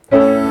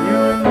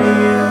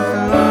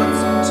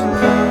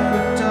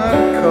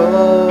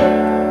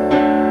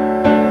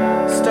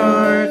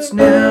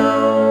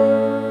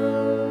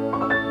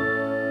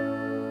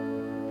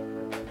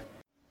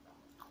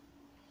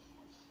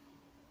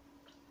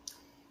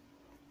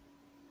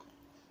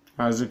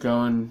How's it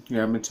going,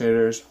 you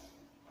imitators?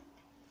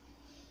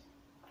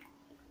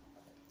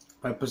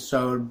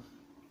 Episode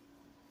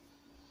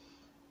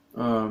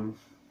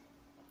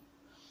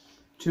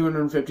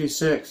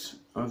 256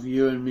 of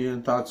You and Me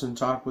and Thoughts and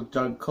Talk with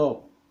Doug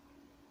Culp.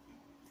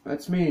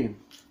 That's me.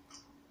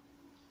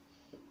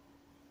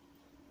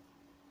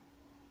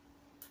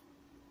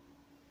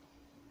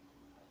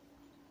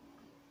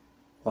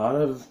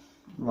 A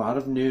lot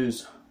of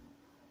news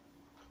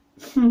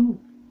in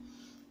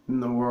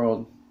the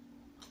world.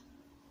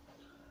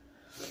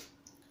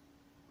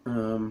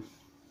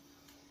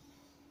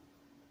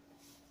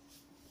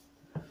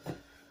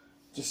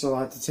 Just a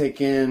lot to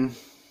take in,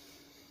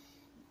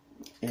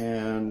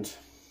 and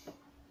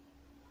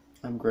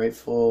I'm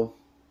grateful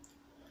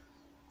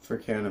for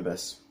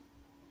cannabis.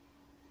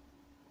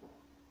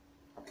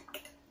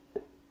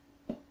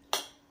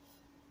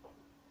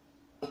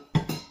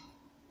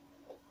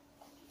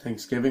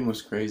 Thanksgiving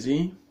was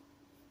crazy.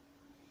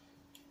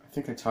 I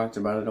think I talked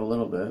about it a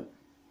little bit.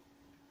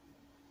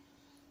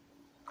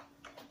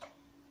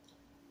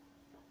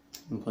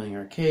 I'm playing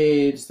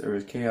arcades. There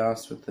was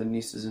chaos with the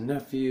nieces and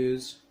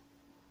nephews,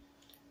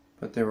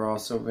 but they were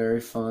also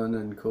very fun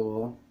and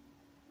cool.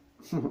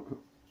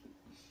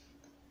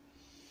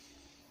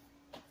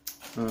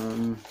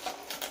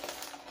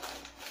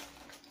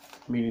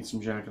 Meeting some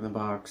Jack in the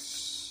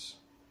Box.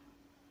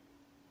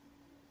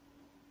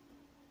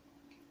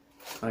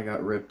 I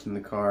got ripped in the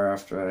car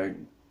after I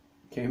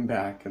came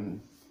back, and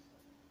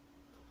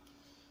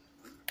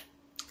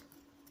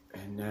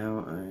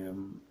now I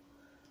am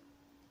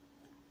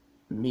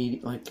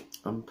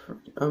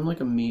I'm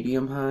like a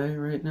medium high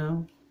right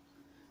now,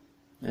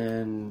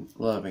 and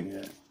loving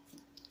it.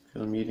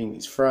 I'm eating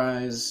these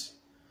fries.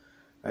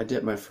 I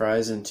dip my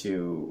fries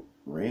into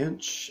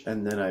ranch,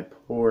 and then I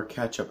pour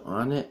ketchup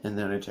on it, and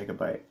then I take a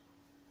bite.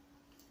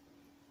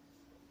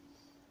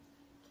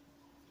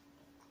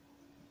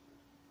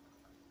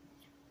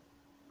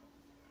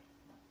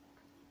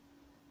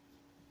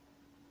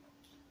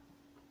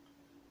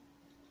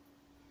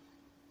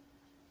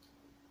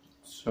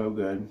 So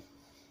good.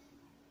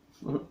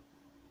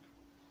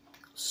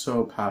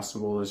 So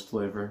passable, this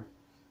flavor.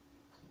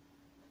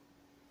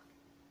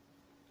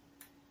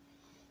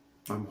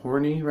 I'm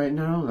horny right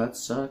now. That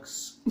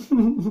sucks.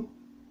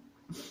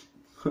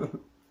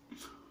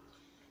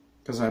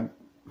 Because I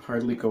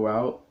hardly go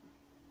out.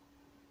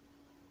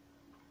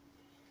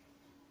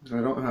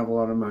 I don't have a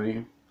lot of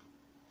money.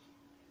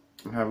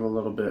 I have a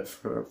little bit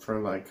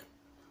for like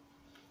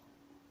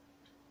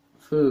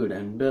food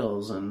and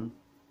bills and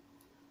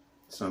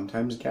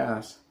sometimes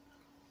gas.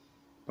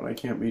 But I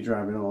can't be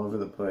driving all over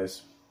the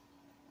place.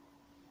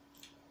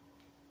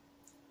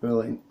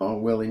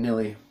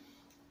 Willy-nilly.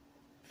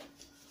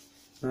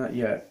 Not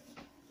yet.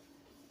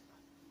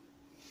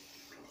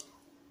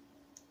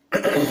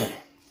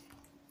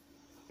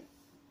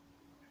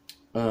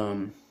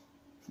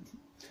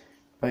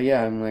 But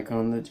yeah, I'm like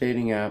on the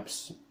dating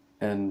apps,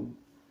 and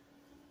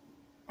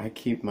I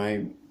keep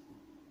my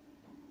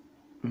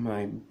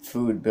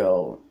food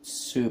bill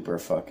super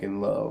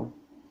fucking low,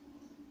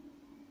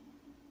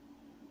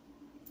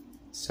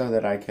 so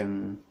that I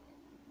can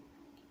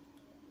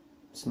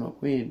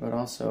smoke weed, but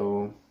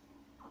also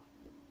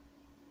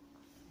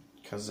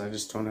because I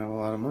just don't have a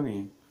lot of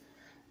money,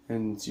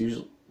 and it's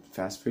usually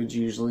fast food's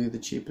usually the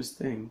cheapest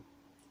thing.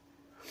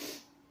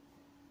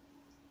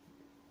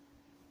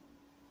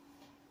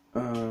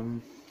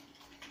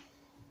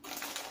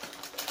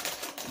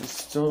 I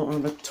still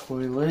don't have a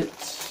toilet.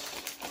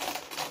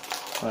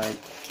 Like,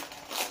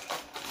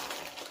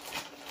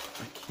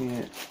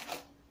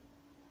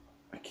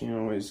 I can't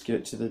always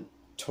get to the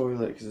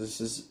toilet because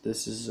this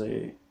is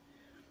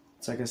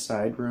it's like a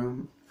side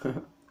room.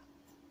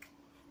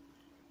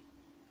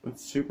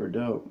 It's super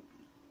dope.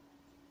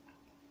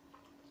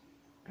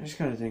 I just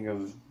gotta think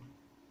of,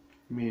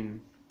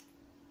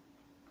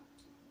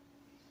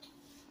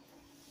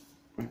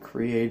 a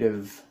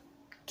creative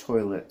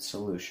toilet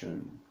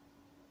solution.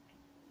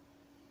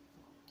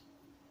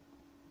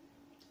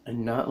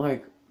 And not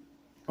like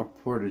a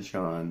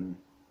porta-john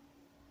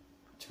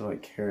to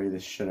like carry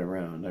this shit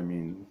around. I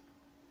mean,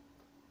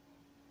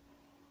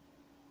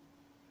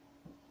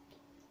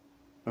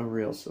 a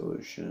real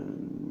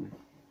solution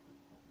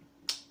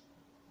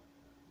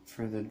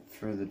for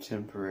the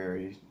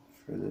temporary,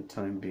 for the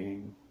time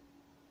being.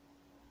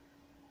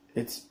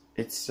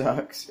 It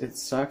sucks. It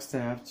sucks to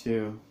have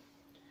to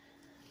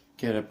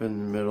get up in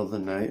the middle of the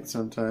night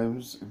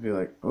sometimes and be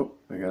like, oh,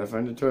 I gotta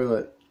find a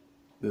toilet.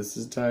 This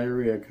is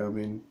diarrhea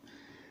coming.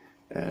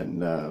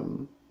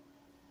 And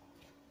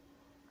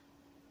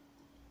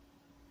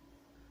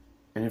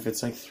if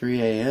it's like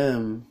 3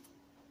 a.m.,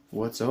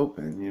 what's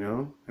open, you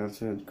know? I have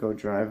to go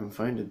drive and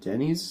find a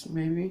Denny's,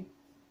 maybe?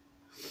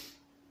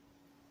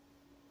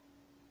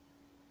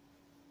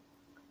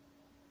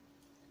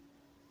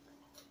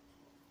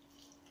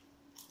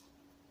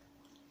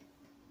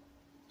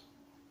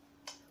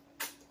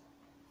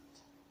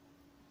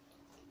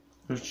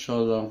 It's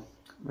chill though.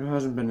 It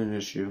hasn't been an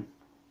issue.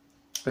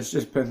 It's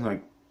just been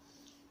like,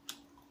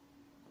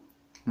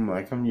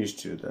 I'm used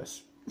to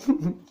this.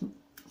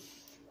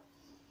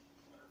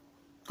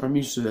 I'm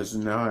used to this,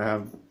 and now I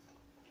have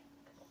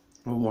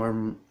a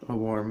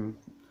warm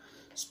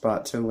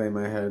spot to lay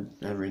my head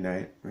every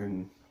night,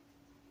 and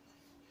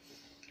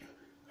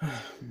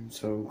I'm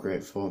so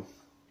grateful.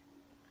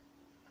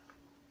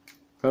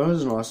 That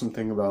was an awesome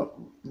thing about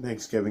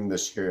Thanksgiving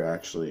this year,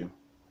 actually,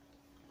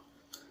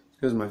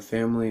 because my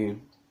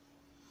family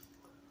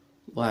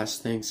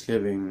last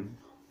Thanksgiving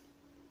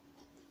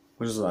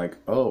was like,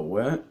 "Oh,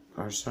 what?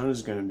 Our son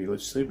is going to be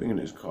sleeping in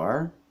his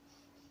car?"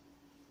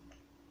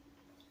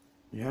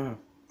 Yeah.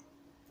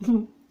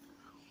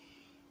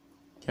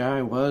 Yeah,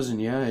 I was,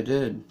 and yeah, I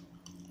did.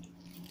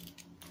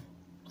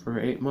 For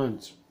 8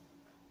 months.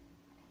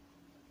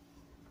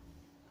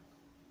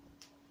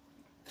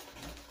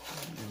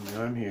 And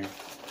now I'm here.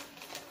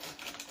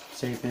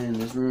 Safe in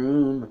this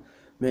room,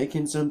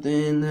 making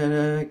something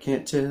that I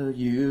can't tell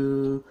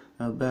you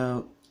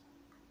about.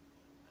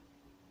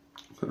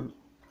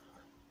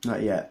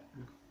 Not yet.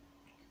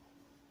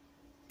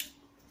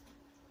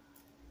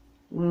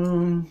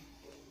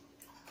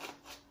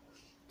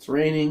 It's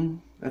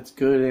raining. That's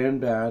good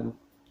and bad.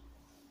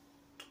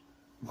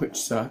 Which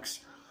sucks.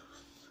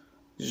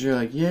 Because you're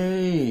like,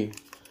 yay!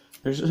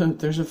 There's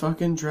a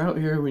fucking drought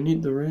here. We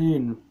need the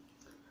rain.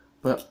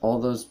 But all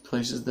those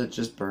places that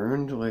just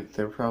burned, like,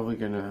 they're probably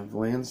gonna have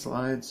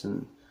landslides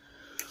and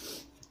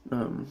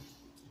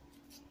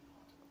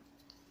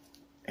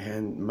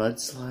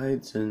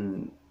mudslides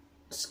and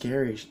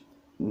scary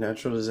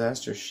natural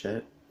disaster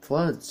shit.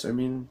 Floods. I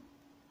mean,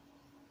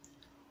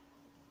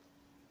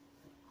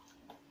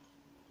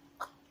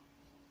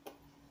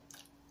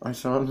 I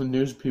saw on the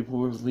news people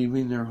were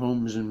leaving their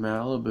homes in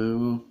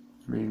Malibu.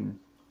 I mean,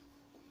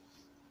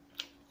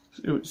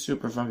 it was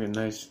super fucking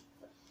nice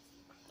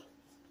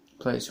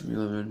place we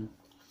live in,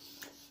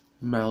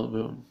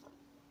 Malibu.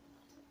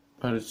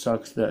 But it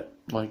sucks that,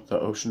 like, the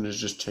ocean is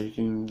just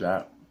taking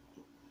it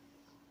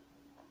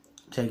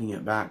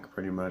back,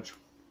 pretty much.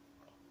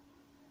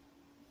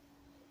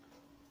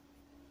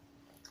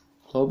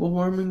 Global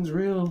warming's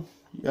real,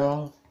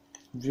 y'all.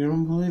 If you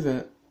don't believe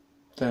it,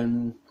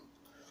 then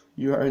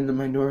you are in the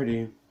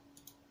minority.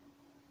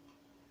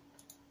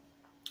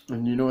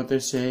 And you know what they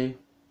say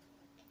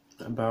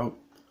about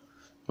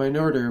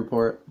Minority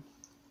Report?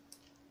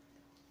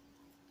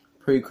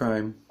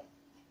 Pre-crime.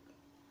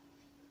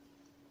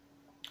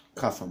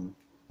 Cuff 'em.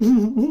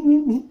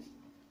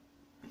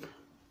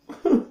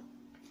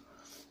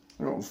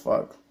 Oh,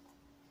 fuck.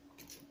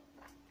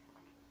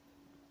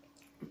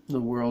 The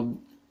world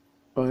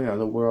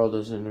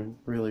is in a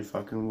really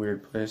fucking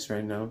weird place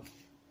right now.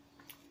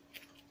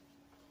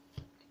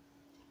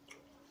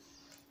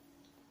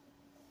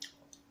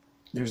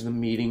 There's the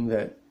meeting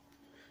that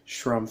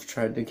Schrumpf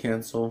tried to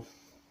cancel.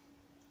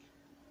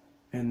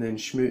 And then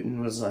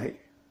Schmooten was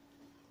like,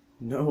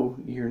 "No,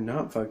 you're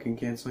not fucking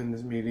canceling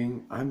this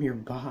meeting. I'm your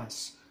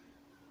boss.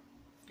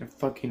 I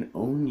fucking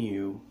own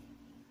you.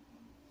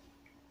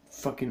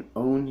 Fucking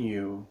own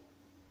you."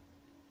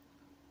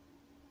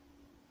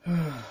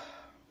 I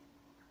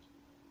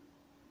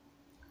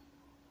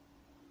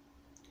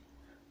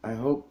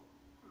hope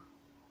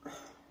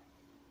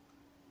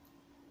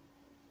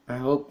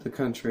the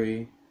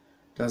country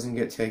doesn't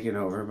get taken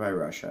over by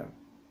Russia.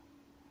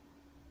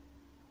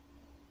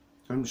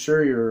 I'm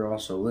sure you're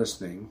also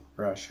listening,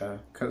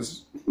 Russia,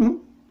 because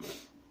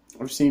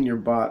I've seen your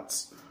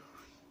bots.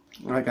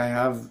 Like, I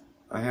have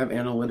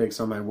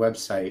analytics on my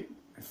website.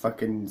 I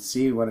fucking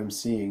see what I'm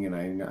seeing, and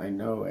I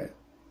know it.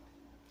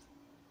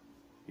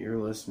 You're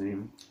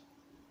listening.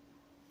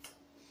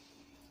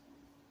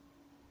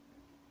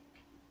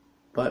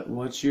 But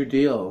what's your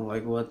deal?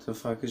 Like, what the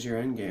fuck is your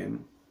end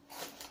game?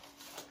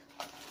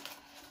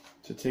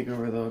 To take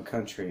over the whole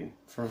country.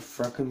 For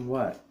fucking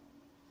what?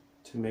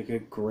 To make a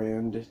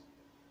grand,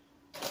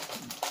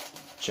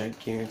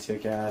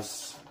 gigantic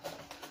ass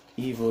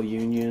evil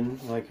union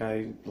like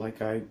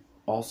I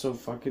also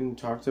fucking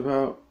talked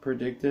about,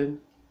 predicted?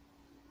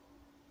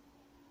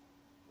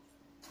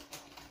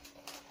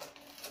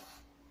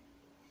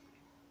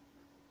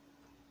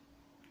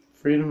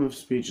 Freedom of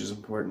speech is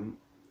important.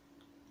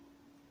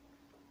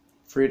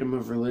 Freedom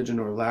of religion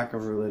or lack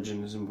of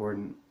religion is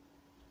important.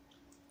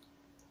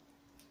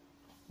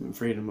 And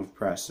freedom of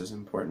press is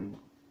important.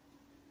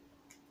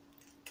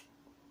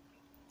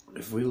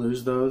 If we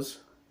lose those,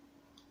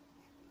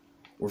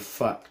 we're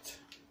fucked.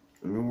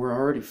 I mean, we're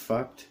already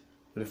fucked,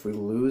 but if we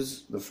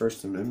lose the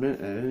First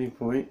Amendment at any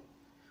point,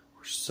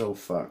 we're so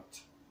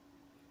fucked.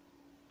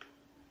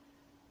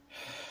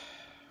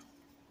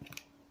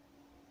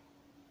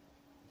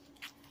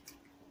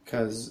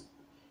 Because,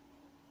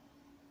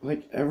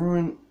 like,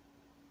 everyone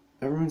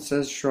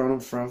says Sharon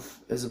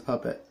Fruff is a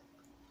puppet.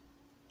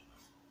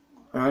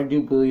 And I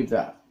do believe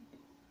that.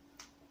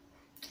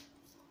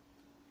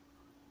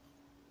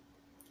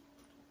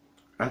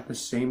 At the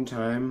same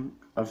time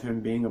of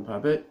him being a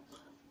puppet,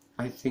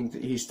 I think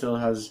that he still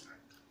has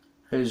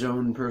his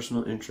own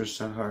personal interests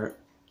at heart.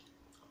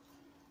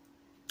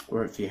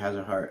 Or if he has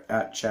a heart,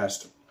 at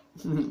chest.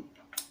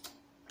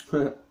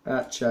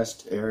 At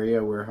chest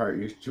area where heart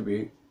used to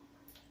be.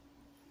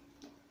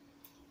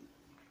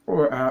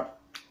 or at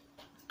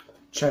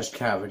chest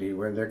cavity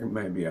where there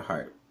might be a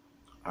heart.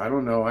 I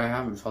don't know. I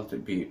haven't felt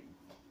it beat.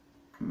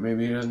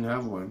 Maybe he doesn't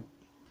have one.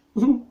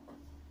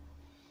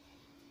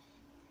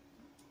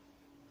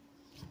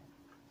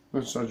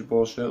 That's such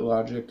bullshit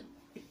logic.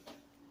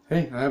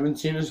 Hey, I haven't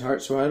seen his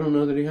heart, so I don't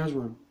know that he has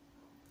one.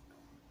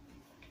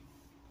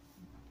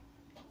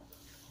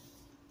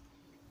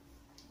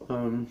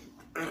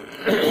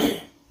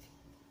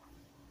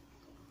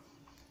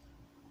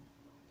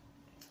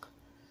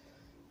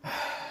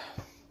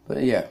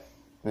 But yeah,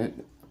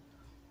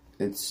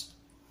 it's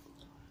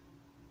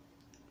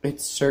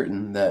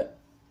certain that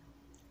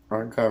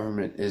our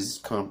government is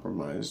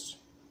compromised.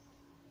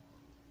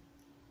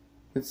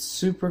 It's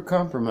super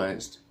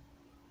compromised.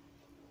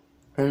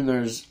 And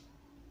there's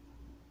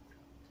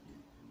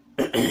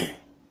the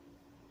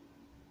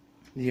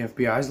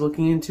FBI's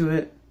looking into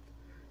it,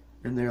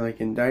 and they're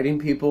like indicting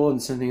people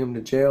and sending them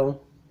to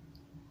jail.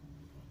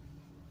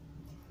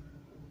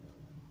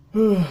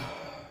 I'm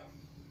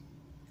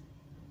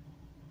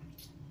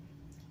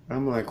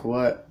like,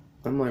 what?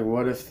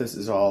 What if this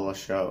is all a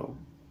show?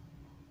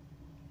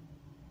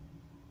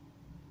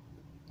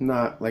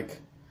 Not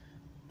like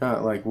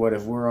what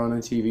if we're on a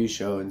TV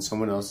show and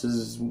someone else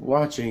is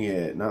watching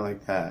it? Not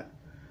like that.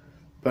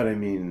 But I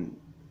mean,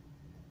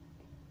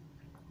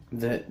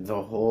 the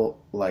whole,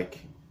 like,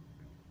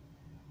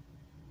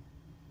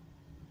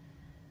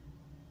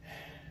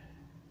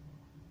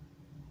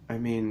 I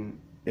mean,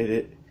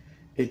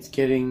 it's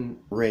getting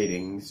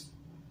ratings.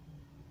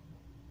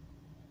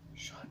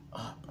 Shut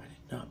up, I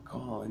did not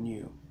call on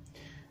you.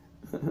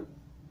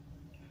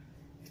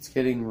 It's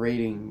getting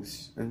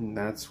ratings, and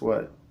that's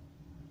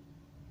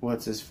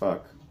what's his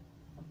fuck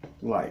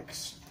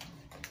likes.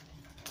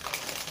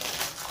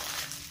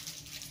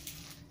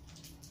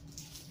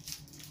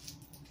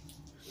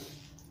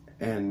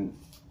 And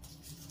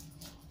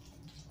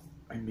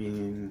I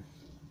mean,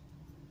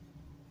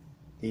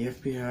 the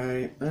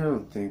FBI, I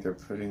don't think they're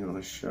putting on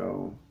a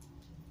show.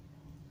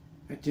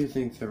 I do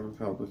think the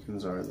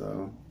Republicans are,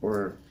 though.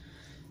 Or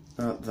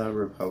not the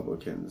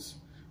Republicans.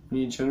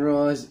 When you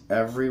generalize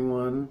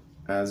everyone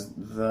as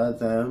the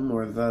them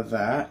or the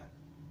that,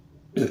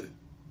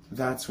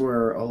 that's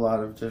where a lot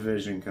of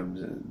division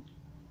comes in.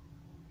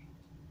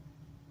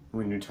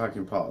 When you're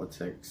talking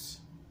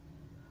politics.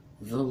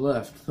 The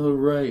left, the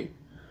right.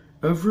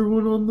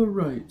 Everyone on the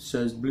right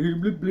says blah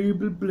blah blah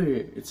blah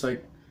blah. It's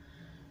like,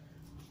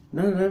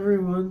 not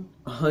everyone.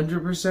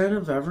 100%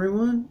 of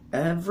everyone?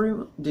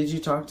 Everyone? Did you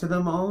talk to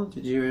them all?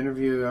 Did you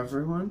interview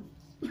everyone?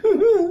 Did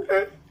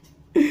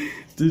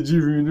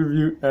you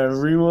interview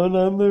everyone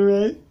on the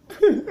right?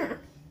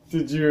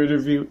 Did you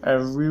interview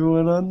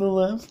everyone on the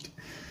left?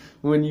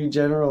 When you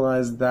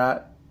generalize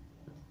that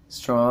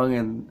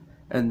strong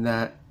and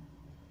that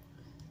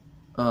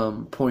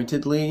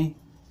pointedly,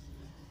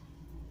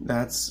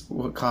 that's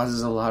what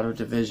causes a lot of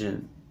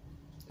division.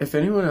 If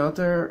anyone out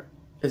there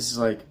is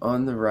like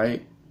on the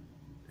right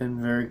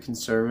and very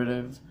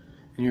conservative,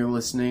 and you're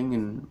listening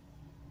and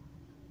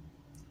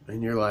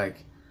you're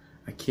like,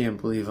 I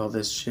can't believe all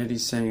this shit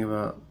he's saying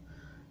about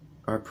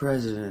our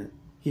president.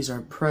 He's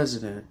our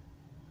president.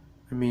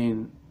 I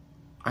mean,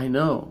 I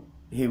know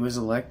he was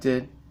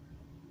elected,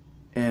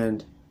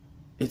 and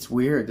it's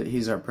weird that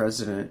he's our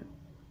president,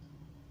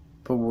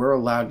 but we're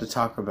allowed to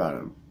talk about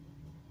him.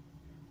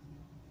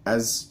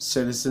 As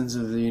citizens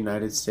of the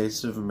United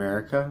States of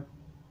America,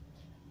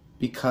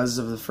 because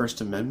of the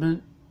First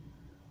Amendment,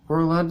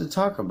 we're allowed to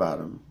talk about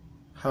him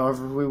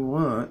however we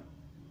want,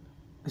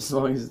 as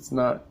long as it's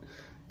not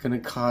going to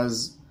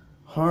cause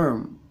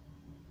harm,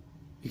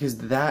 because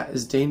that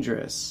is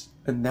dangerous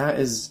and that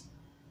is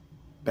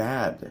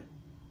bad.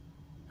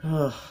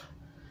 Ugh.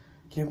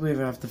 Can't believe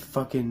I have to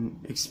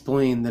fucking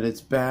explain that it's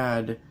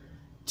bad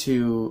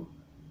to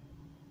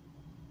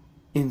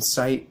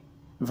incite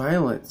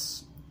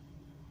violence.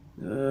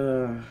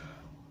 So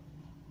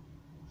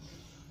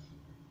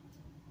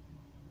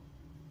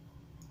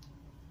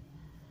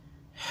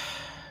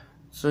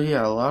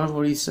yeah, a lot of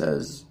what he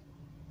says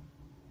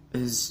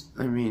is,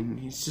 I mean,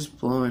 he's just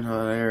blowing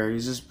hot air,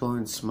 he's just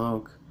blowing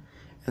smoke,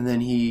 and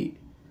then he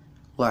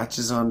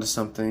latches onto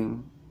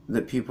something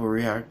that people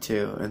react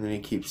to, and then he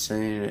keeps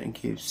saying it and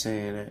keeps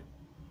saying it.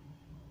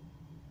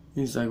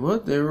 He's like,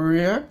 what? They were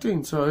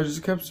reacting, so I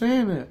just kept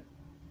saying it.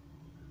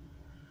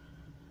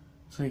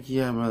 It's like,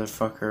 yeah,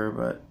 motherfucker,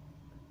 but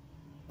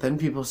then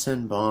people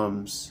send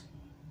bombs,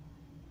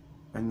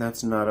 and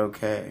that's not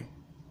okay.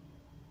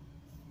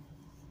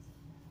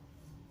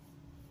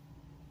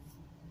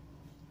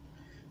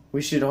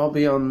 We should all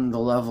be on the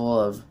level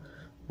of,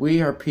 we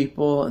are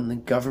people and the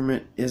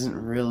government isn't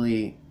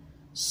really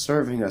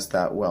serving us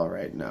that well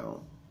right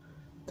now.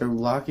 They're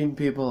locking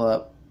people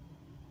up,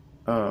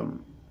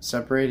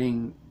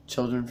 separating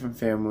children from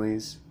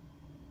families,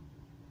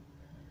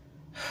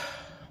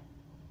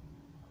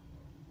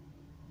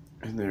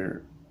 and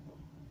they're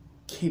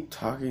keep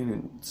talking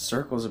in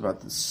circles about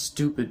the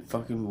stupid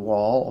fucking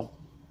wall.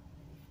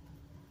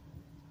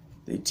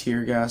 They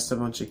tear gassed a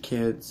bunch of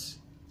kids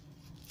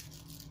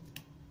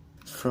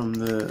from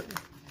the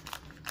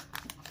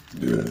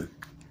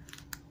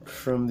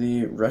from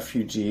the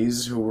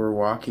refugees who were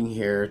walking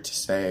here to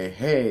say,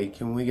 hey,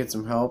 can we get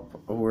some help?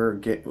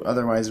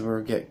 Otherwise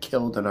we'll get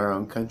killed in our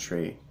own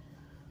country.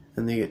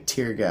 And they get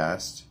tear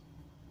gassed.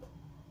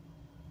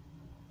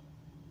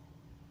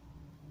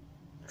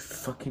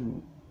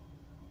 Fucking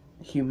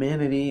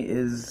humanity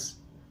is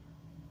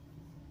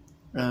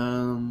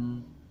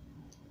few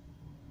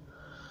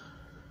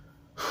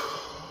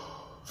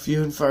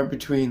and far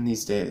between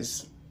these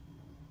days.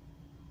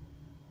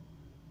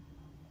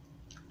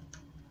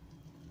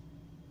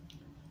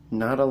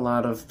 Not a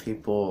lot of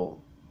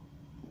people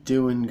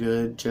doing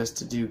good just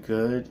to do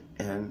good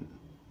and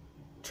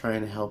trying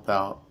to help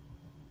out.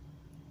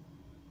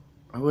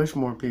 I wish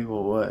more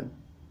people would.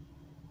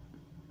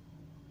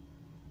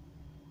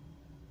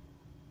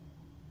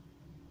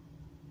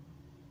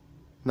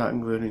 Not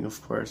including,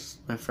 of course,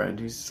 my friend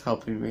who's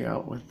helping me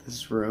out with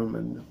this room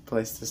and a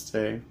place to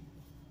stay.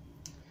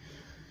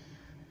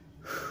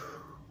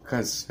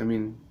 Because,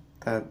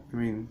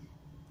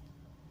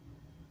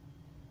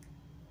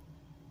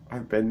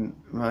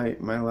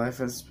 my life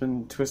has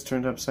been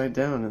turned upside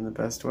down in the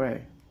best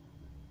way.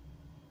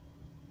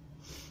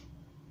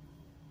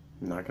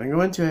 I'm not going to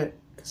go into it,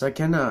 because I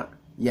cannot,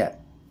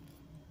 yet.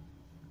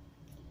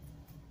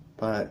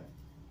 But,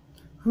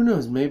 who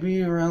knows,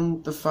 maybe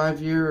around the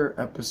 5-year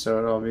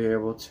episode I'll be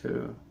able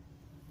to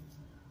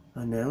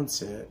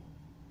announce it.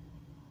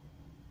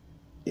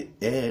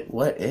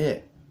 What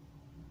it?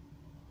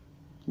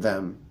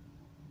 Them.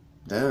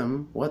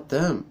 Them? What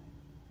them?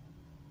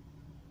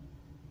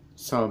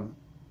 Some.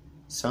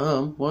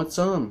 What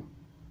some?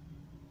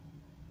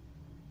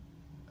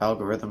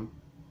 Algorithm.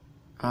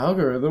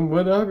 Algorithm?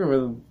 What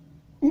algorithm?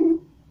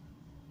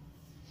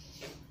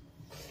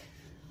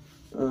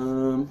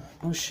 Oh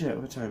shit,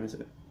 what time is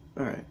it?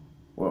 Alright.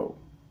 Whoa.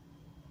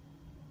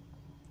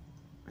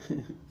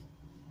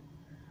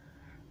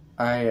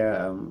 I've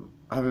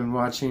been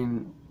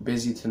watching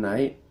Busy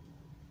Tonight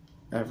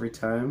every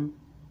time.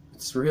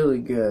 It's really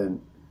good.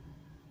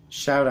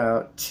 Shout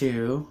out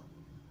to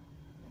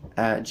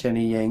at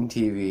Jenny Yang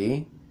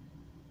TV,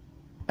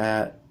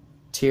 at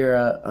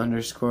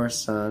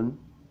Tira_Sun,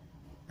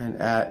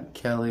 and at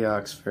Kelly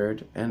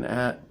Oxford, and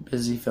at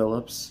Busy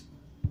Phillips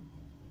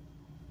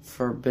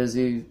for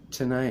Busy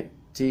Tonight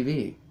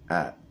TV.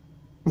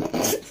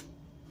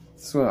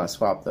 So I'll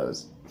swap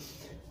those.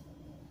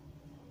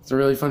 It's a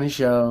really funny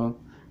show,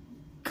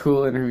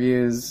 cool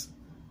interviews,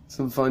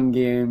 some fun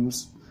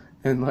games,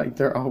 and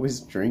they're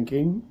always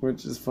drinking,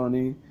 which is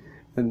funny.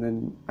 And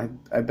then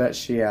I bet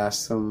she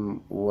asks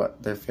them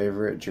what their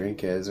favorite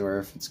drink is, or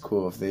if it's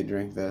cool if they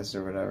drink this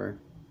or whatever.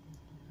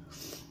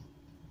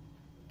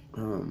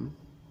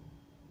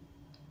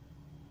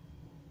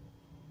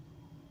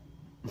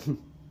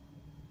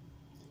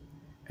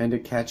 And a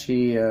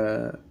catchy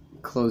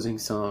closing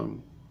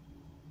song.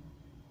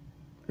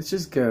 It's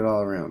just good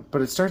all around.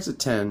 But it starts at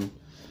 10,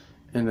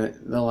 and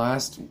the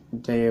last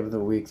day of the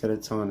week that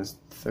it's on is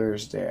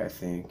Thursday, I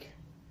think.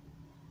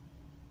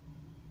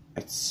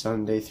 It's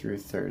Sunday through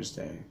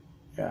Thursday.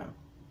 Yeah.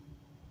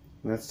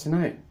 And that's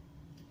tonight.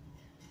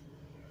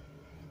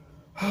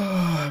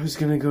 I was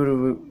gonna go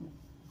to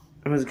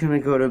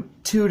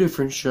 2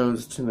 different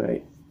shows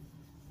tonight.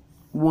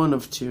 One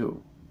of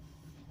 2.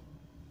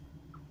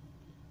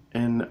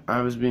 And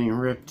I was being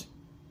ripped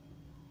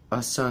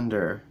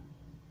asunder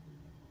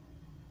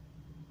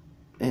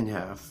in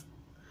half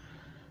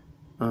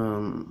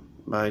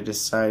by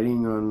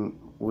deciding on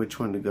which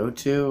one to go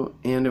to,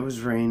 and it was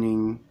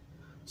raining,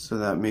 so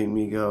that made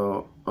me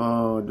go,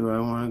 oh, do I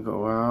want to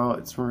go out?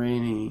 It's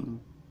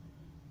raining.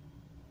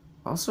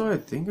 Also, I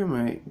think I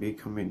might be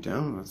coming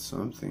down with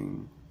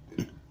something.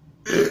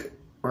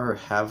 Or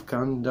have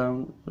come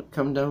down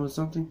with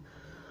something.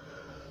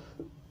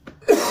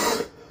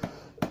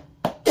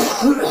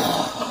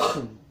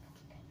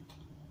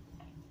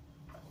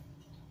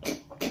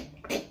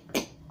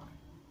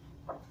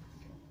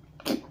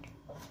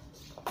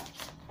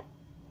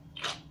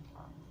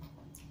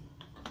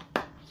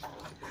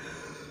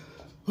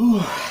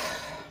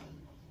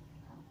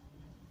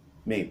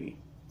 Maybe.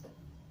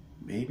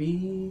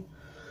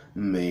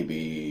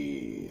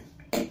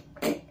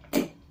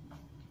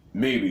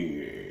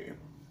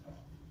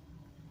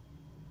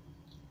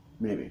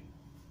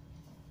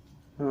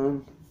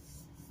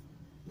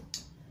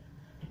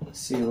 Let's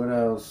see what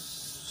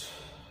else.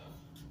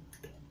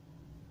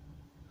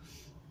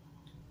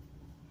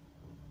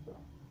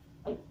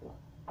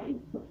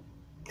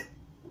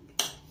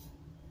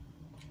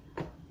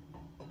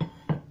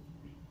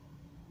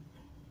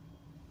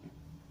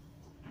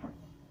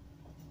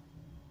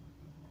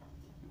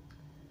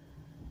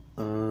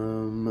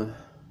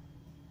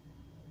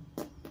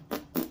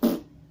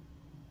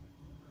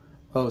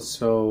 Oh,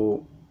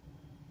 so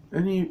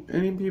any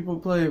people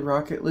play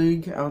Rocket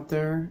League out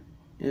there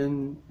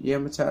in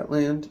Yamatat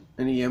land?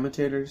 Any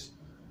Yamatators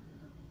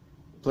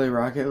play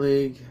Rocket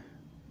League?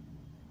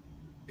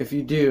 If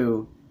you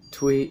do,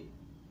 tweet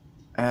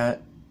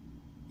at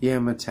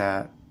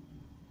Yamatat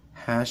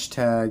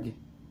hashtag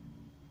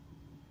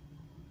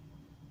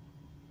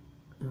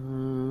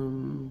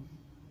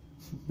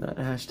Not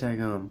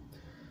hashtag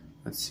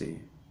let's see.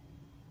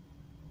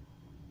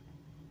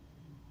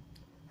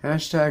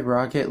 Hashtag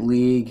Rocket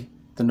League,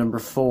 the number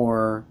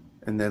 4,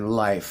 and then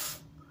life.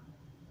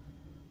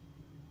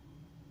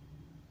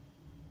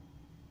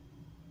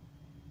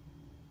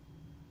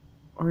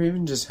 Or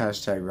even just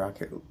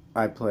hashtag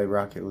I play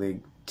Rocket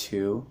League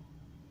 2,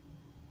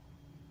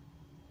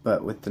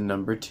 but with the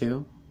number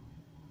 2.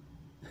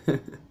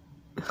 But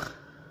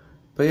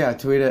yeah,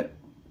 tweet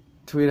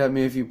at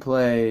me if you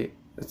play.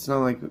 It's not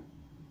like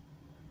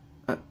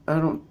I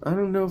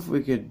don't know if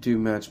we could do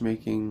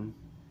matchmaking.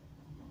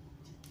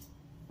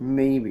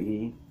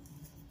 Maybe.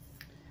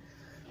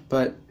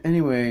 But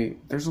anyway,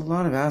 there's a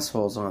lot of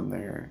assholes on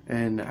there,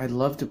 and I'd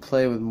love to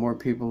play with more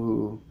people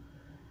who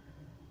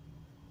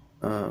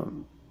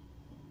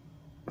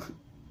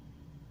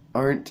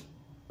aren't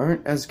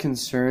as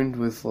concerned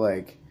with,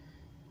 like,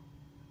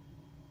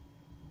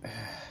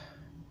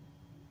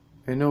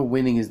 I know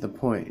winning is the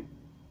point,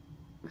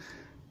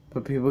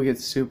 but people get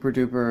super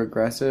duper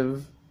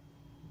aggressive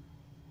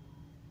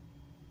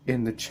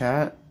in the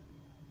chat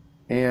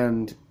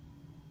and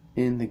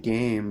in the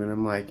game, and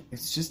I'm like,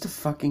 it's just a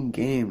fucking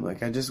game.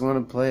 Like, I just want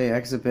to play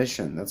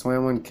exhibition. That's why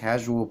I'm on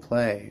casual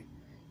play.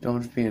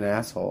 Don't just be an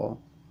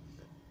asshole.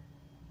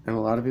 And a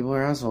lot of people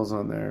are assholes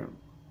on there.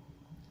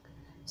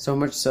 So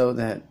much so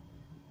that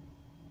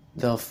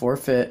they'll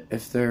forfeit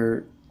if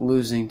they're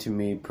losing to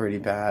me pretty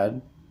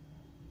bad,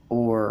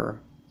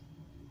 or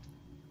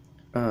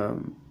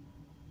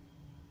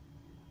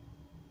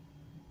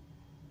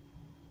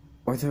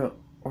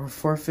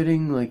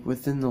forfeiting like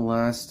within the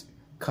last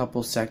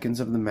couple seconds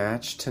of the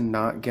match to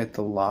not get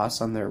the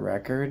loss on their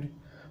record,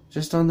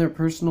 just on their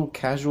personal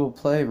casual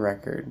play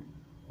record.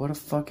 What a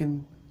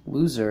fucking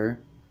loser.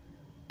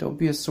 Don't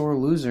be a sore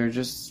loser,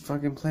 just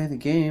fucking play the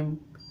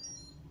game.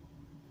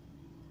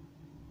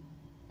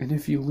 And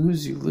if you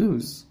lose, you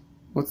lose.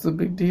 What's the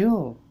big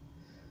deal?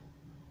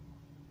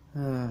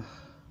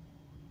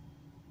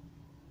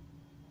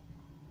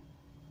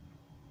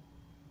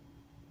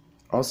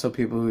 Also,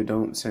 people who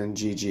don't send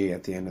GG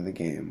at the end of the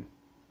game.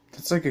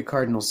 That's like a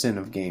cardinal sin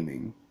of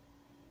gaming.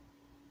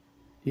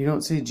 You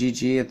don't say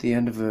GG at the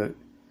end of a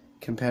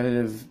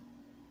competitive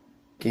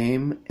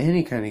game,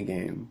 any kind of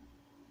game,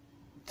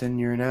 then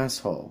you're an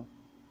asshole.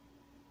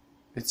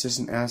 It's just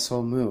an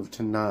asshole move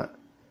to not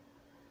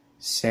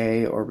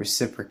say or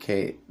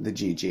reciprocate the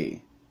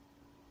GG.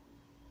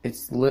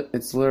 It's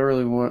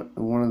literally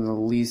one of the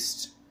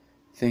least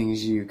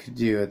things you could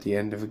do at the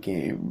end of a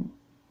game.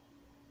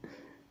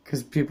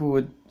 Because people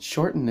would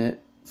shorten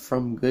it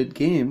from good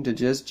game to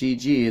just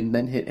GG and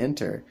then hit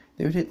enter.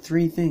 They would hit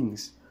 3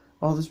 things.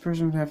 All this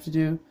person would have to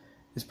do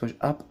is push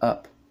up,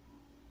 up.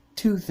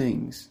 2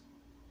 things.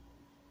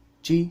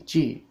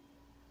 GG.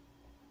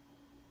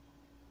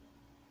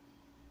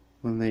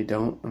 When they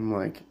don't, I'm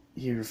like,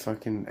 you're a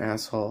fucking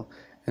asshole.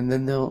 And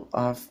then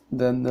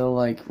they'll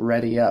like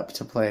ready up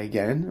to play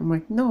again. I'm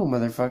like, no,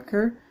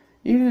 motherfucker.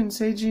 You didn't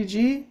say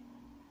GG.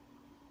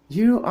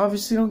 You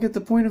obviously don't get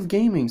the point of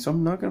gaming, so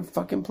I'm not gonna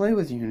fucking play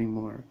with you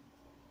anymore.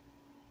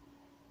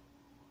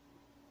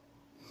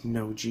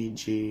 No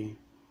GG.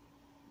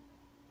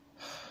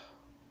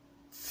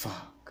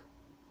 Fuck.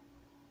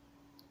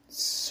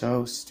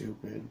 So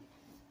stupid.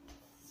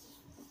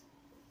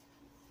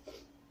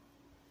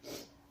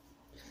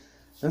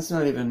 That's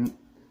not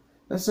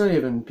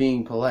even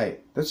being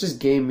polite. That's just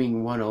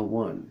gaming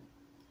 101.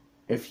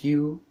 If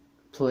you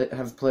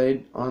have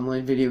played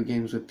online video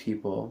games with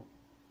people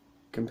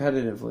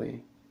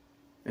competitively,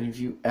 and if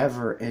you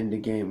ever end a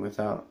game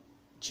without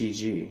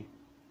GG,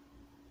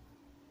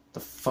 the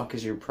fuck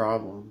is your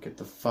problem? Get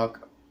the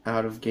fuck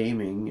out of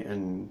gaming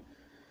and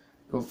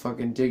go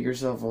fucking dig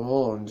yourself a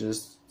hole and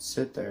just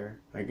sit there,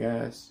 I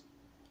guess.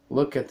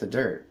 Look at the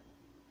dirt.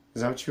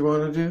 Is that what you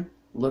want to do?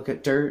 Look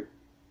at dirt?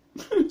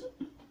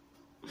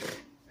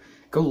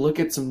 Go look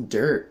at some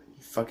dirt,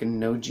 you fucking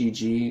no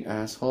GG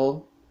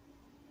asshole.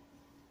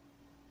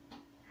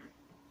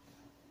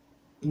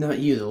 Not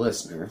you, the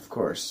listener, of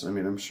course. I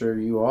mean, I'm sure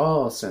you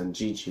all send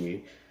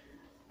GG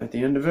at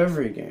the end of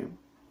every game.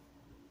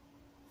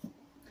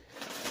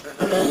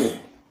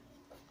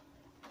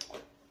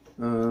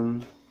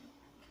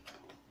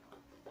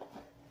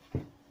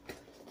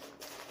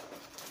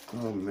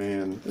 Oh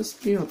man, this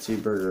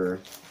BLT burger,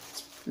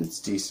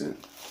 it's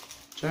decent.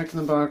 Jack in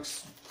the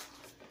Box,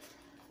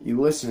 you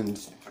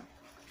listened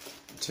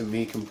to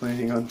me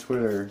complaining on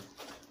Twitter.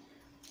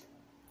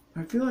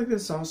 I feel like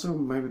this also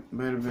might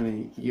have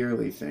been a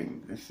yearly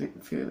thing. I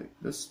feel like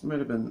this might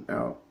have been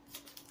out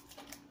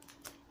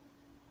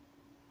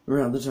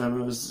around the time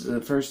I was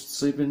at first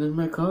sleeping in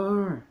my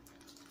car.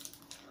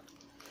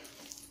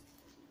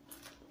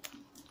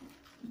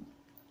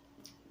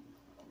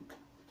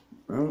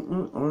 I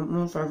don't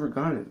know if I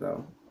forgot it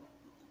though.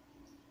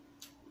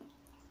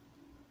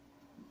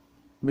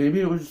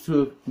 Maybe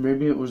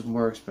it was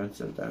more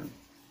expensive then.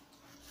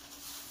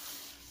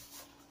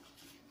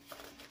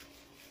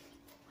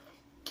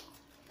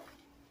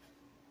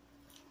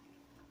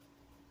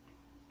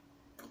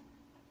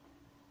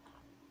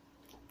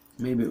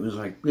 maybe it was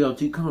like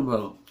BLT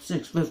combo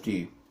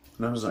 $6.50,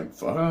 and I was like,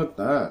 fuck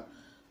that,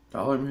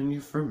 dollar menu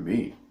for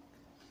me.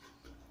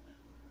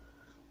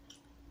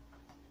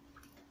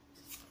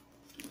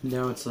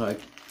 Now it's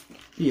like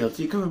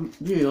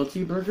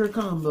BLT burger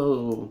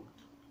combo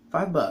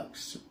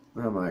 $5,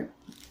 and I'm like,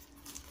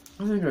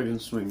 I think I can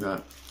swing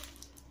that.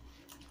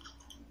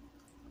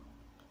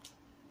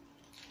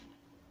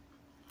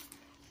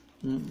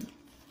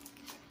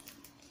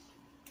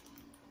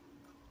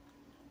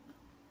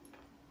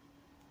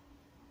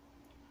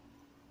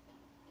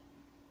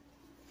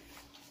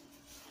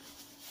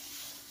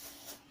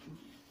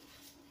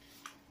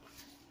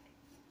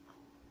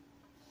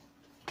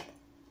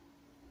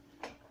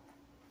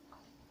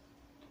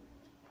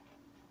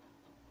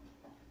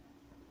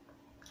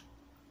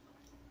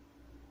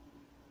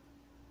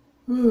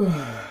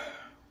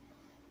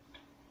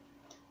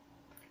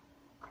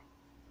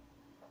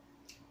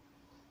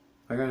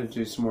 I gotta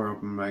do some more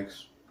open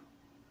mics.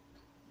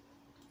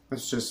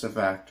 It's just a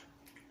fact.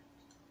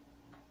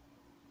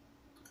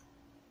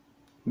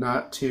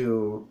 Not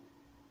to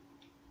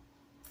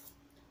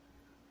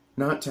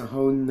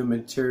hone the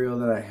material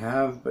that I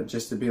have, but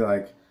just to be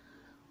like,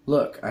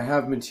 look, I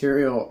have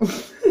material.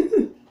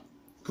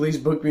 Please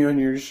book me on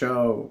your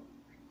show.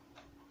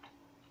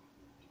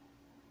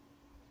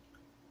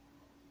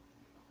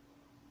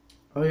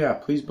 Oh yeah,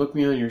 please book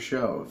me on your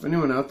show. If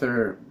anyone out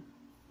there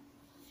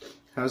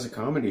has a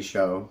comedy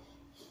show,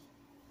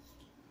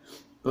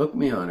 book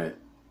me on it.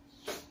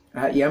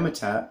 At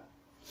Yamatat.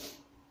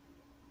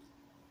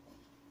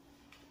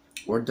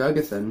 Or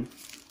Dougathan.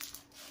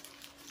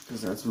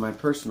 Because that's my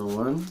personal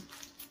one.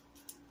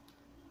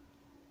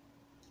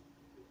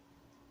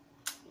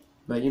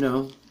 But you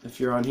know,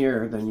 if you're on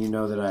here, then you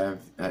know that I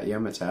have at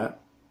Yamatat.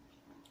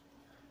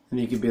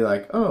 And you could be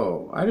like,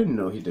 oh, I didn't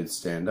know he did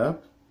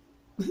stand-up.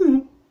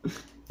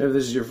 If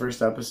this is your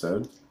first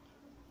episode.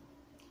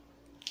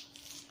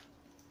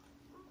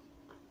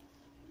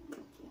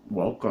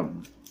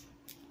 Welcome.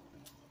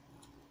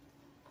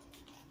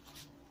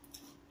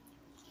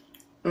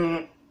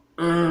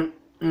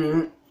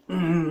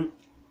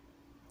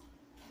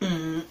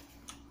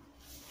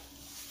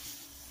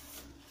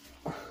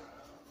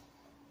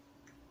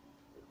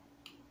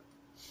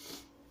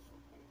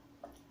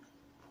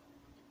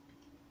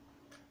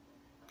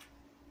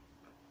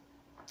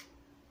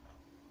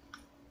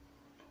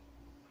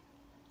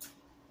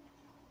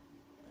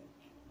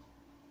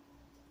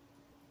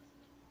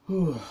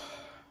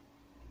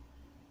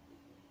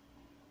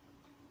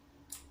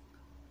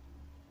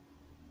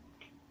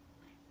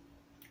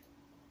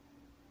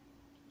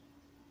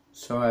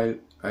 So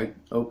I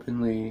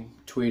openly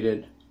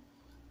tweeted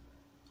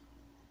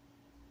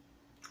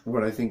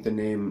what I think the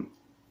name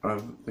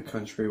of the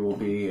country will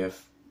be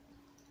if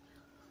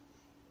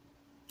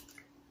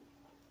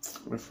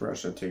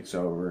Russia takes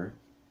over.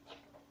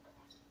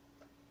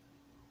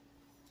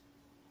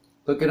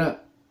 Look it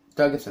up.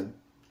 Dougathan.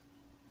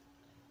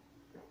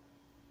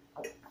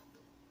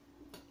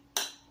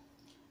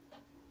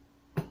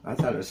 I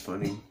thought it was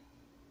funny.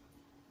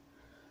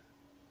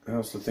 I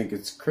also think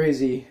it's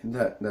crazy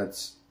that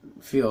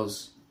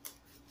feels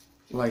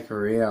like a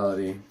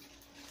reality.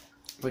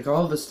 Like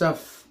all the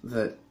stuff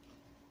that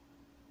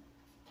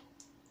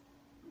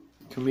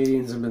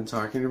comedians have been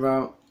talking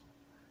about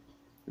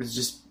is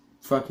just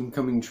fucking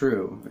coming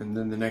true. And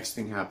then the next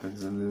thing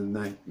happens, and then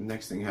the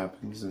next thing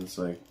happens, and it's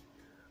like,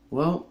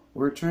 well,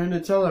 we're trying to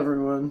tell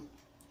everyone.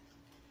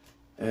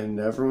 And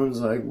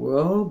everyone's like,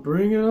 well,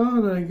 bring it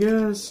on, I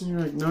guess. And you're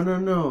like,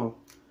 no.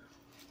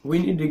 We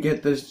need to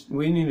get this,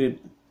 we need to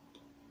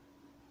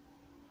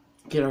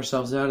get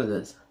ourselves out of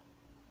this.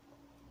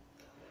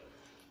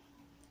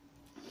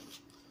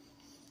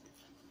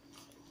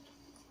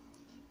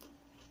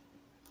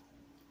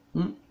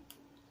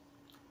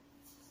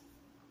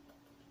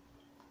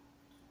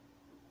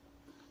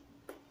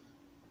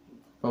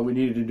 But we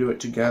need to do it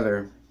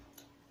together.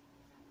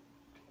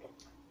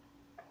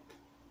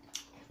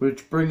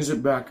 Which brings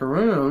it back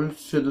around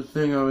to the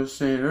thing I was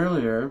saying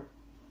earlier.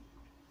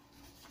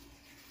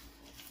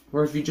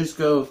 Where if you just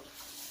go,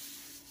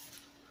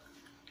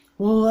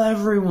 well,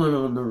 everyone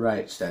on the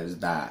right says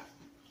that.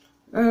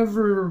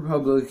 Every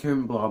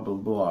Republican, blah, blah,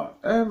 blah.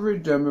 Every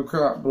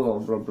Democrat, blah,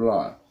 blah,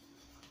 blah.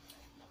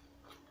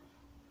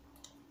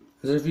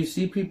 Because if you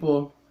see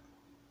people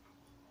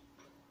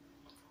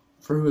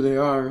for who they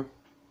are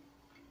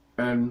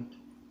and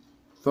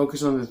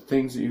focus on the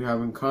things that you have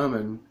in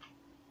common,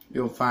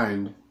 you'll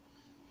find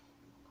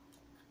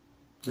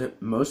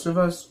that most of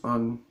us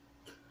on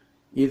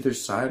either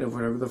side of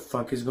whatever the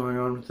fuck is going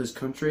on with this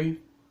country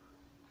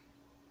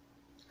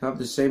have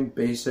the same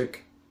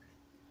basic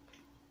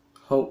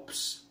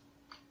hopes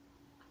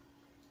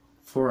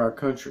for our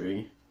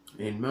country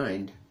in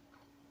mind.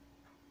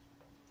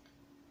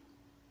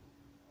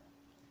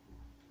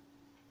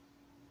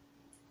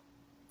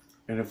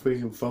 And if we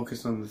can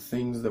focus on the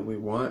things that we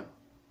want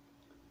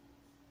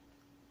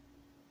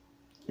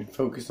and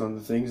focus on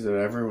the things that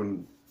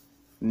everyone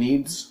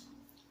needs,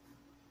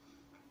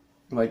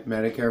 like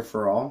Medicare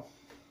for all,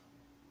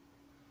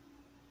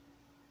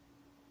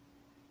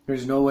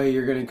 There's no way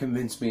you're going to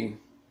convince me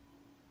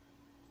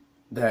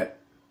that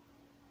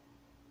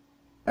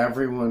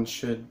everyone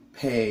should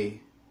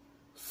pay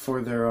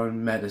for their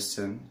own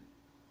medicine.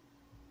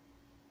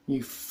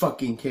 You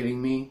fucking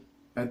kidding me?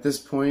 At this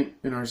point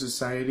in our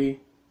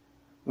society,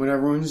 when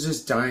everyone's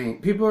just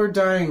dying, people are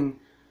dying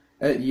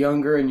at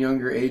younger and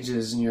younger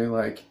ages, and you're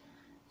like,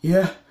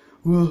 yeah,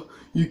 well,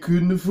 you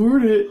couldn't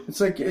afford it.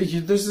 It's like,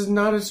 this is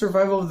not a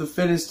survival of the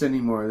fittest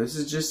anymore. This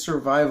is just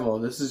survival.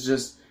 This is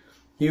just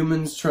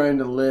humans trying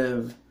to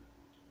live,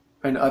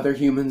 and other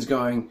humans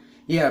going,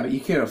 yeah, but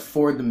you can't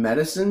afford the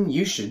medicine?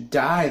 You should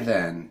die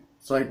then.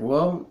 It's like,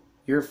 well,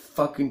 you're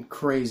fucking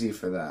crazy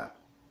for that.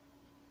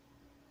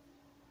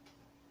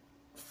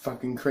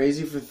 Fucking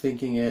crazy for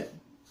thinking it.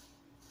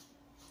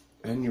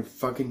 And you're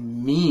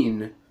fucking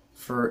mean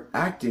for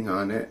acting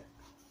on it.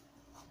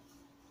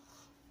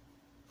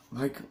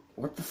 Like,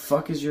 what the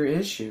fuck is your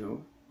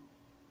issue?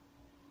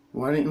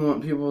 Why don't you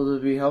want people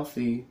to be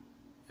healthy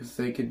if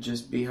they could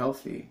just be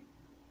healthy?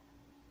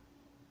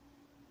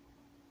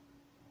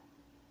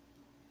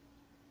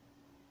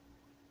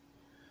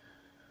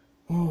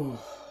 Oh,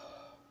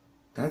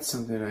 that's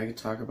something I could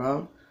talk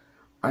about.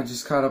 I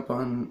just caught up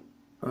on,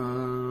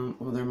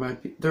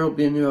 there'll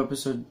be a new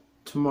episode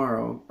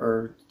tomorrow,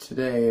 or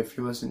today if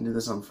you're listening to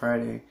this on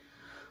Friday,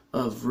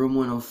 of Room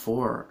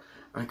 104.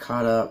 I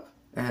caught up,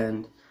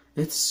 and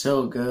it's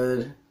so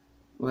good.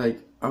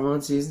 Like, I'm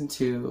on season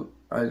 2.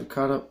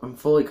 I'm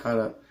fully caught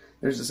up.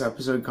 There's this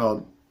episode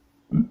called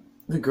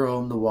The Girl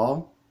on the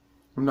Wall.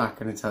 I'm not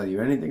going to tell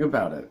you anything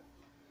about it,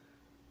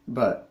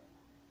 but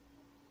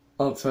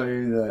I'll tell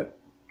you that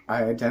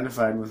I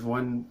identified with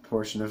one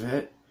portion of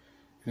it,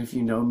 and if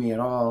you know me at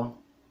all,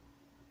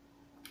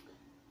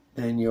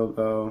 then you'll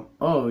go,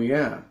 oh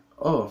yeah,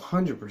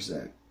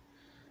 100%.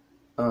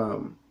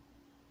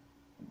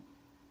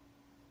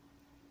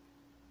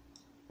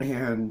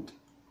 And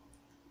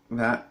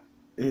that,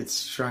 it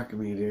struck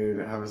me, dude.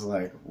 I was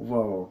like,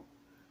 whoa.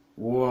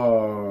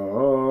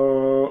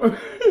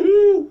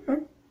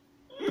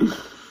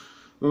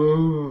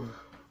 Ooh.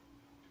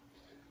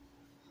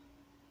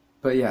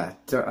 But yeah,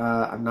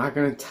 I'm not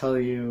going to tell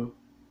you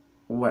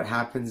what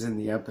happens in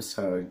the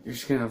episode. You're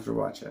just going to have to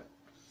watch it.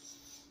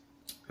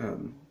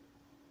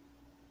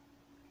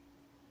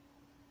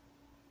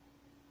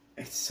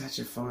 It's such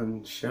a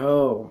fun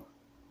show.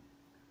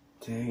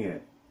 Dang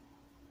it.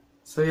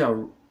 So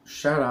yeah,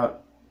 shout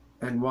out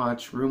and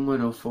watch Room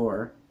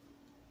 104.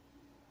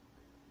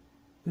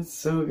 It's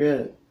so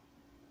good.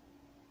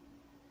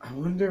 I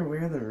wonder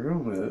where the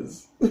room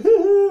is.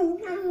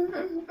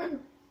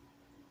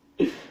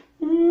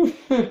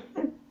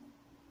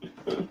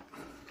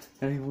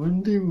 I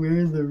wonder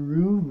where the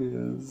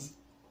room is.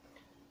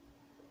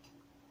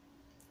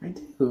 I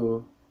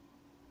do.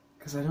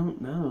 Because I don't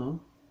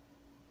know.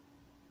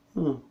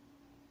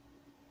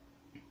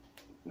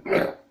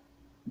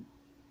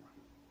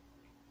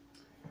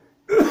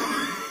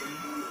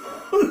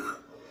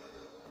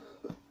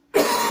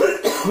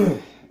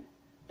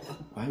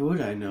 Why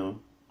would I know?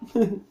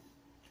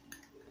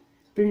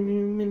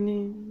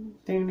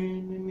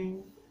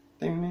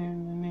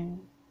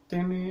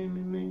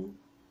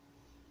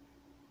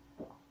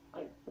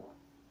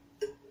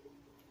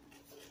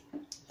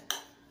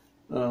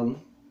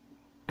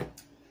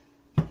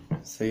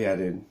 So yeah,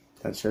 dude,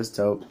 that's just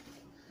dope.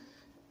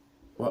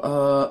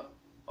 Well,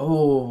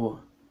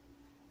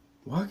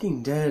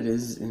 Walking Dead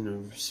is in a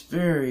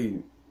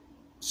very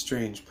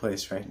strange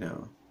place right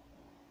now.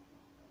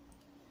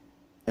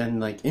 And,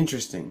 like,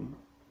 interesting.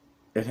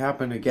 It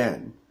happened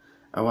again.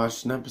 I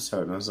watched an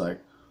episode and I was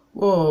like,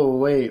 whoa,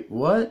 wait,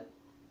 what?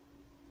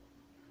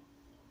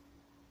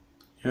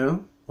 You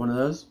know? One of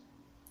those?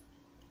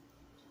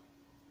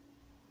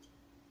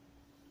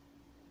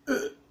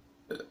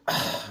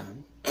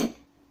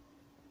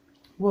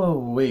 Whoa,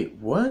 wait,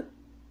 what?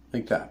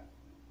 Like that.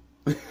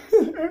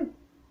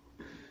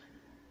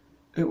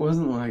 It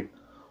wasn't like,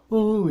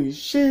 holy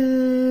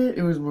shit.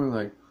 It was more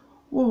like,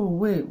 whoa,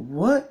 wait,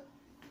 what?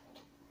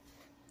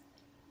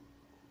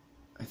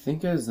 I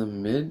think as the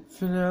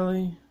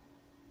mid-finale.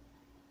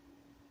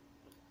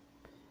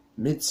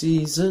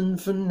 Mid-season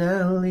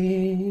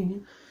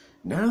finale.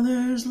 Now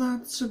there's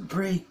lots of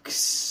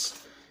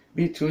breaks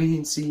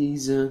between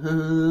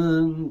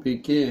season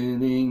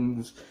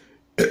beginnings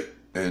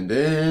and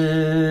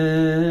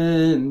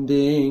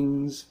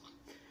endings.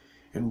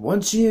 And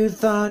once you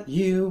thought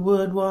you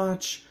would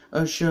watch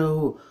a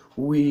show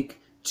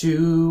week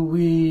to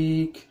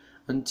week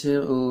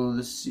until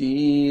the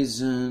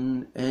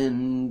season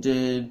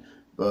ended,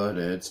 but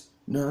it's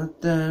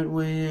not that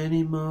way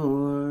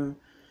anymore.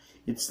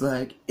 It's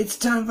like, it's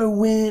time for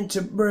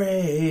winter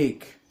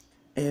break.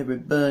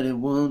 Everybody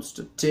wants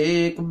to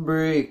take a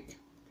break,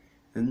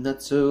 and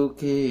that's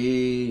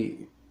okay.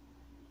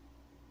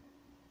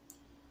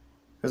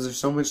 Because there's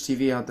so much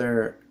TV out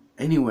there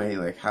anyway,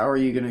 like, how are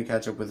you going to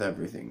catch up with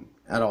everything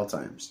at all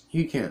times?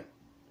 You can't.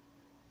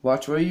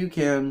 Watch what you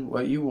can,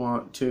 what you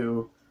want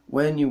to,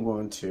 when you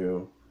want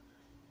to.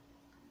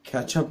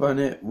 Catch up on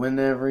it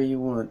whenever you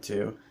want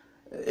to.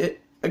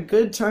 A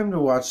good time to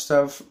watch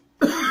stuff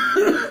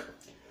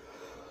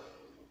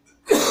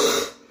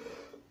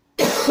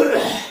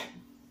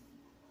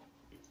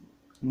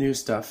new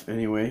stuff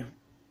anyway,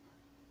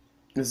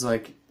 is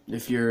like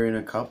if you're in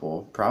a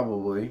couple,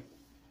 probably.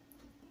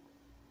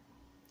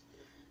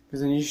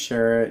 Because then you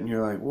share it and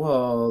you're like,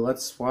 whoa,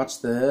 let's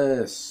watch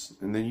this.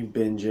 And then you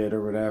binge it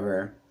or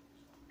whatever.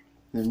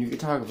 Then you can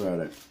talk about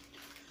it.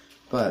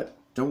 But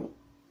you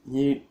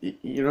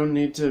don't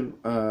need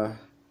to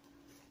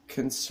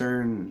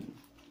concern,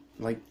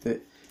 like,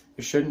 there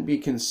shouldn't be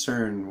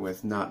concern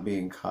with not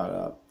being caught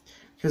up.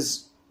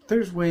 Because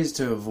there's ways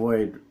to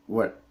avoid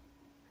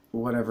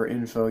whatever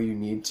info you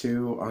need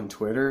to on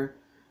Twitter.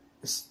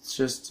 It's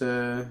just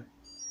like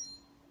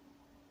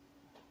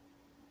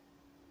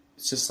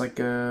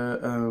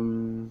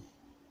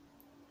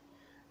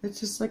it's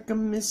just like a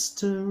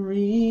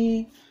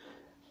mystery.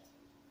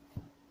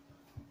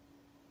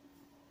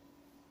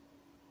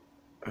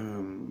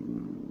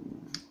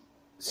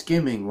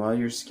 Skimming, while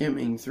you're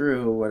skimming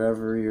through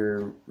whatever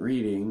you're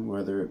reading,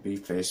 whether it be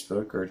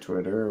Facebook or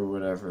Twitter or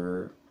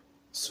whatever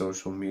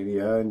social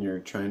media, and you're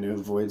trying to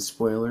avoid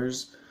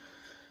spoilers,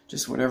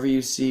 just whenever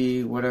you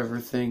see whatever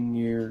thing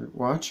you're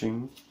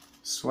watching,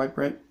 swipe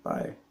right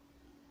by.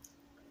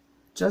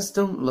 Just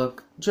don't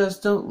look.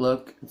 Just don't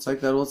look. It's like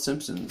that old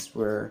Simpsons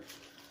where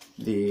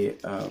the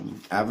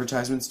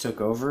advertisements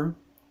took over.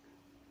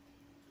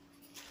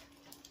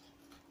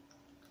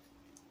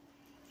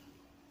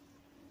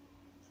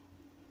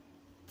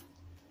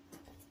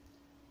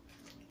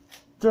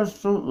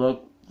 Just don't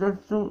look.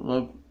 Just don't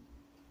look.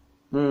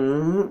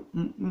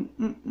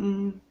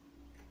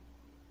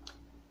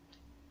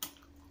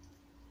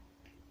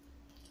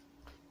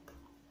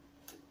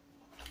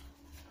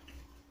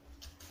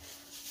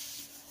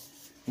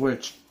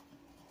 Which,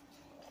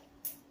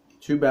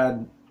 too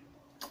bad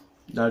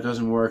that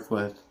doesn't work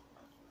with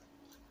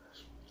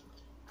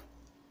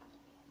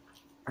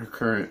our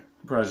current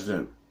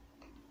president.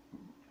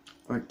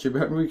 Like, too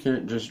bad we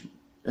can't just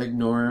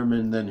ignore him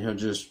and then he'll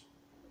just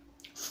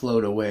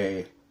float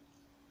away.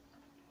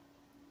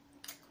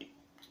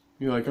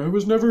 You're like, I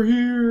was never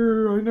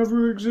here. I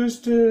never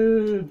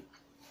existed.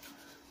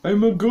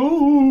 I'm a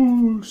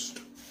ghost.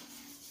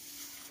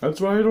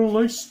 That's why I don't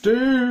like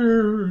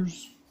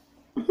stairs.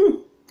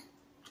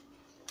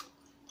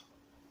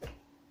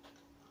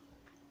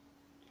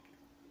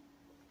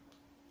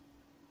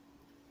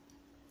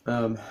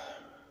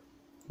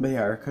 But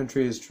yeah, our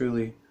country is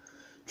truly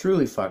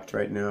fucked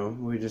right now.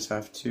 We just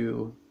have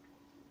to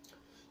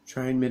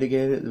try and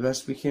mitigate it the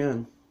best we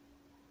can.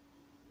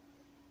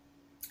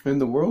 And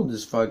the world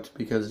is fucked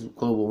because of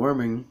global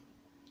warming.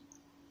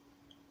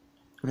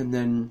 And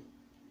then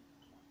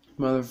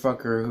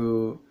motherfucker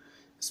who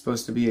is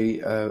supposed to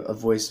be a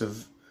voice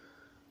of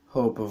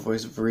hope, a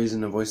voice of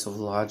reason, a voice of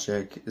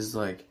logic is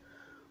like,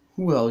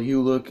 well,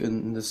 you look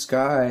in the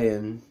sky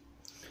and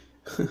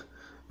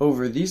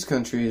over these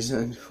countries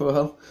and,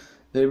 well,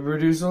 they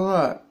produce a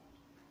lot.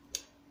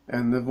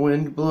 And the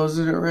wind blows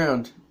it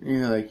around. And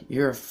you're like,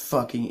 you're a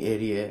fucking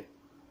idiot.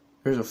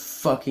 There's a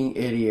fucking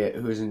idiot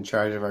who's in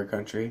charge of our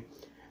country.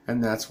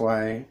 And that's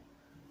why,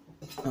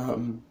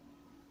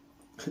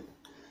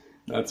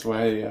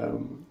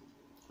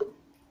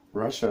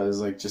 Russia is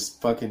like just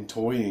fucking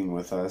toying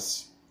with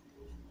us.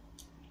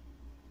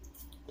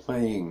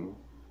 Playing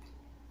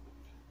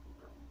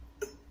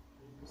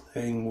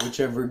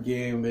whichever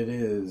game it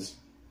is.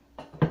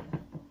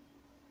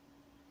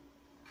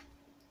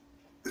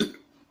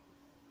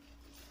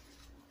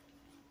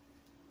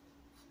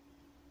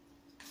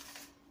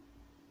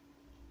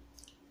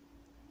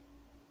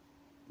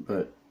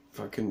 But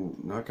fucking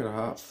knock it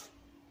off.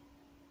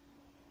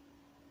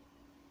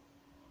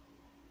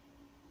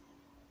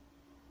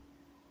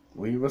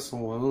 Leave us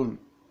alone.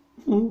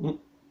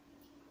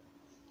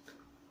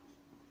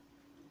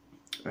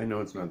 I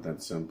know it's not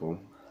that simple.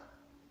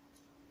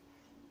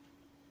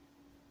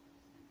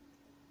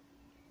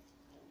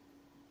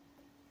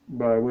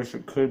 But I wish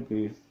it could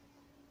be.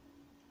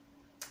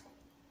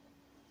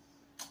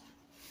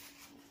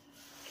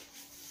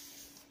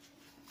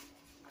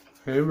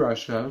 Hey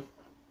Russia,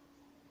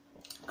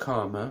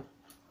 comma,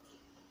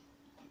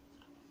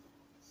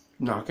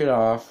 knock it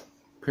off,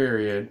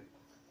 period.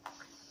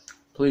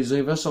 Please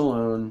leave us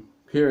alone,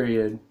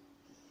 period.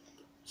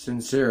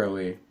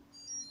 Sincerely,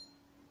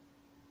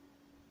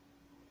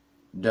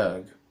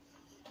 Doug.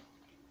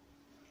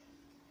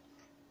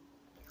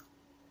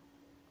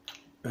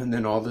 And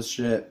then all this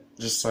shit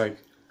just like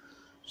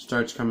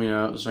starts coming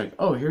out. It's like,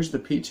 oh, here's the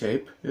P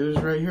tape. It was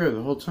right here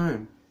the whole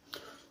time.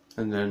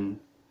 And then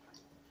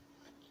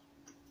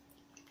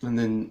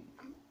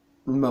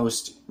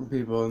most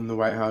people in the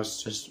White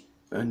House just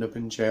end up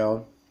in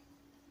jail.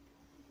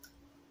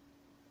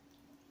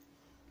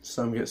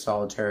 Some get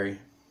solitary.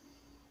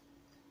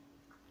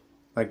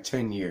 Like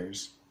 10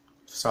 years.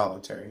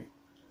 Solitary.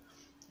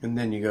 And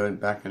then you go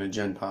back into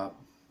Gen Pop.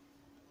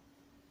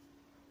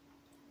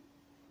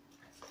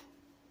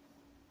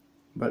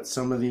 But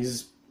some of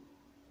these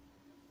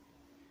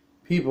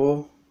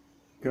people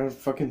gotta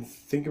fucking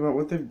think about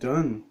what they've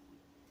done.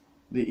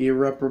 The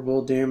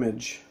irreparable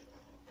damage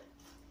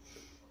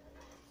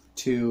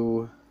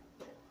to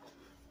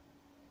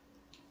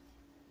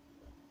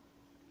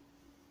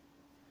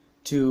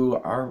to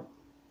our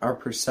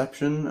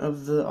perception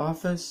of the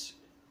office,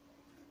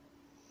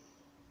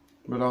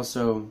 but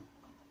also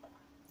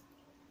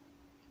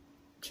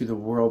to the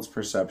world's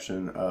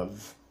perception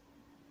of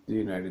the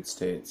United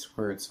States,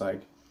 where it's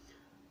like,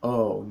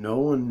 oh, no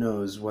one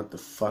knows what the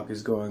fuck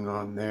is going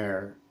on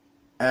there,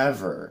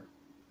 ever.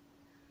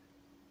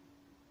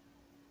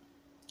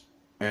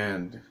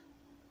 And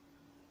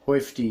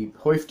hoifty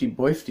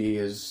boifty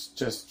is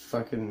just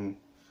fucking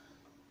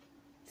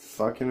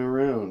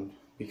around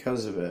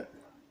because of it.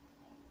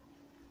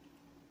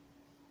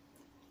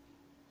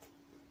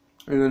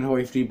 And then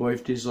hoifty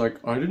boifty's like,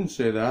 I didn't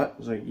say that.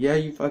 It's like, yeah,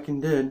 you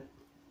fucking did.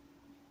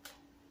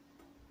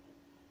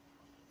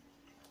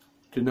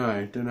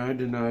 Deny.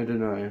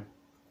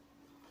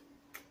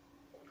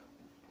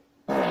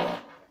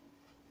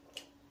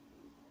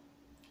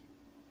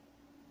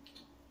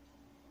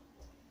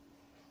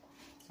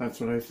 That's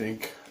what I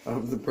think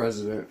of the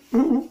president.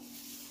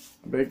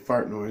 Big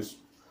fart noise.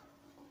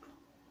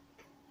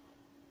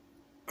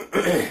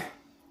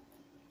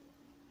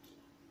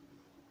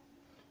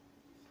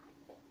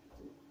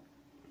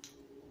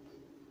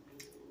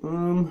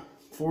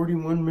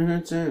 41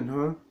 minutes in,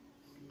 huh?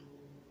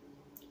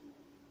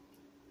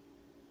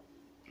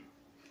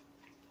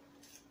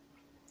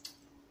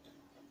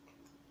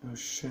 Oh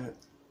shit.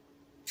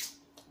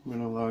 I'm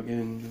gonna log in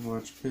and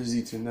watch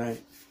Busy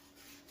Tonight.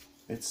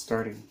 It's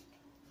starting.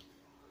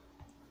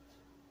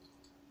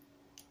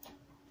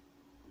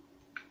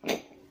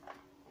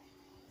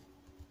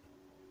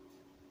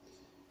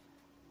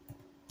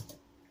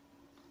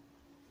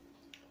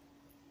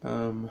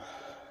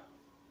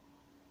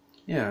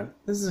 Yeah,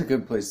 this is a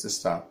good place to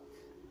stop.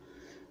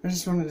 I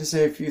just wanted to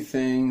say a few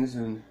things,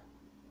 and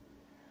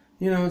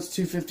it's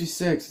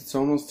 2:56. It's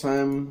almost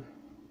time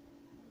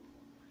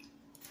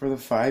for the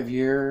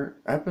 5-year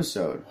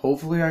episode.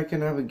 Hopefully I can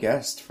have a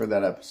guest for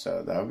that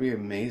episode. That would be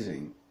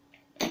amazing.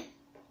 I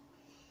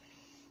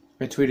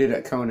tweeted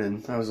at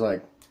Conan. I was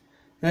like,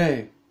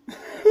 hey.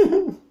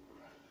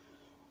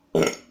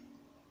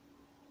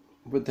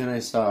 But then I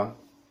saw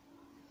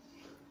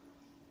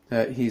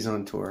that he's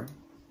on tour.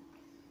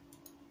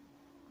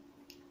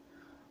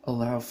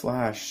 Allow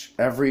flash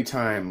every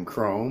time,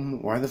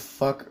 Chrome. Why the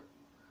fuck?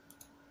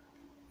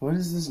 What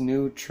is this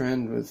new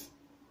trend with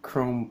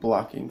Chrome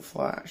blocking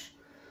flash?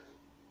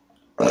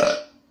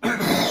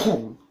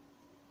 It's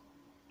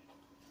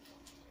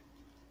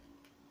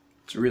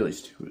really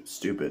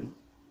stupid.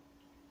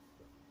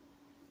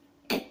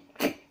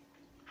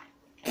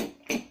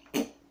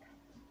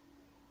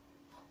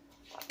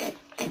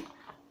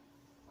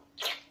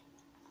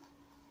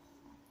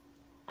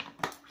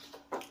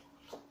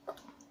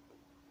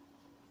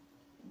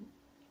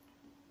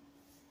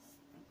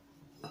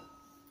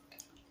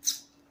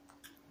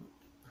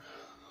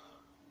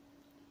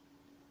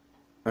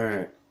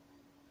 Alright.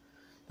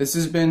 This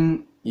has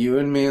been You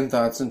and Me in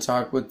Thoughts and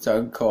Talk with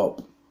Doug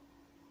Culp.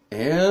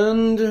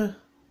 And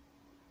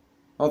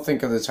I'll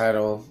think of the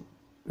title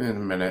in a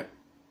minute.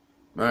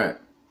 Alright.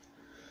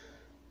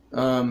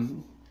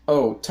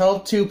 Tell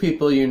 2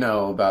 people you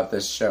know about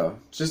this show.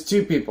 Just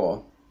 2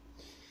 people.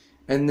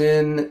 And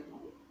then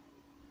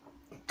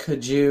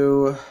could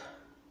you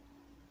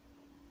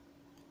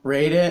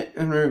rate it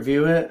and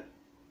review it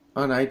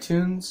on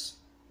iTunes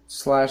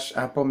 /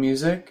 Apple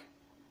Music?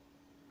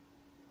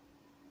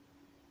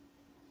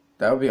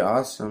 That would be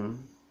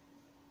awesome.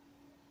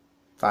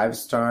 5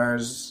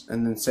 stars,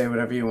 and then say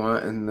whatever you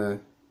want in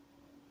the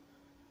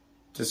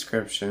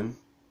description.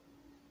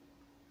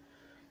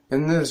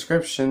 In the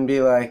description,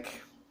 be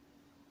like,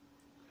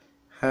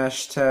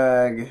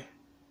 #Yamitator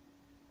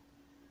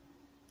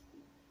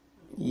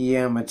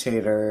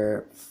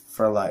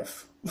for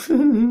life. Because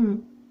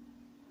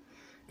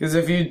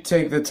if you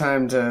take the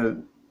time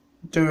to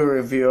do a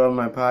review on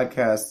my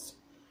podcast,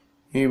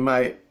 you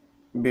might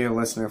be a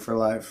listener for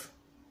life.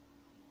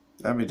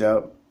 That'd be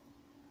dope.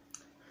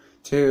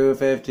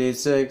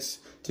 256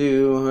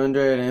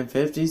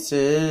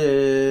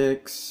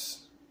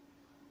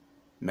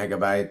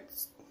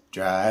 megabytes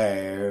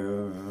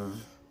drive.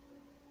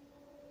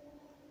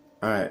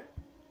 Alright.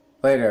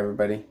 Later,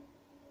 everybody.